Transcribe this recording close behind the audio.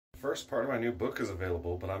first part of my new book is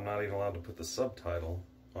available, but I'm not even allowed to put the subtitle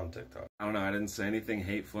on TikTok. I don't know, I didn't say anything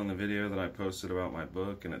hateful in the video that I posted about my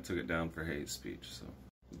book, and it took it down for hate speech, so.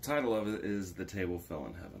 The title of it is The Table Fell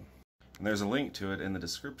in Heaven. And there's a link to it in the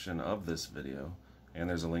description of this video, and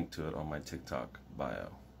there's a link to it on my TikTok bio.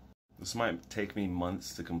 This might take me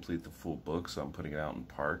months to complete the full book, so I'm putting it out in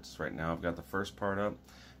parts. Right now I've got the first part up.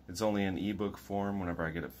 It's only in ebook form. Whenever I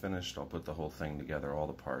get it finished, I'll put the whole thing together, all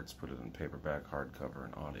the parts, put it in paperback, hardcover,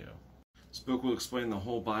 and audio. This book will explain the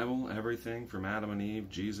whole Bible, everything from Adam and Eve,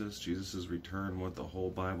 Jesus' return, what the whole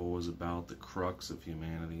Bible was about, the crux of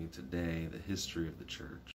humanity today, the history of the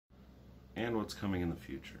church, and what's coming in the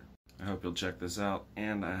future. I hope you'll check this out,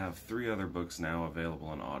 and I have 3 other books now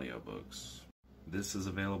available in audiobooks. This is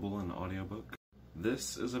available in audiobook.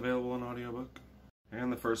 This is available in audiobook. And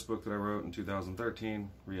the first book that I wrote in 2013,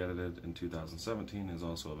 re-edited in 2017, is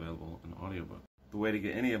also available in audiobook. The way to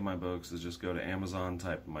get any of my books is just go to Amazon,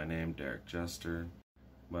 type my name, Derek Jester,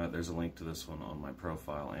 but there's a link to this one on my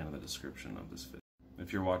profile and in the description of this video.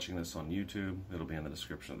 If you're watching this on YouTube, it'll be in the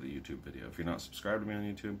description of the YouTube video. If you're not subscribed to me on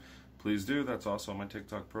YouTube, please do. That's also on my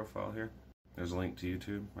TikTok profile here. There's a link to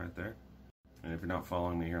YouTube right there. And if you're not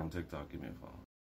following me here on TikTok, give me a follow.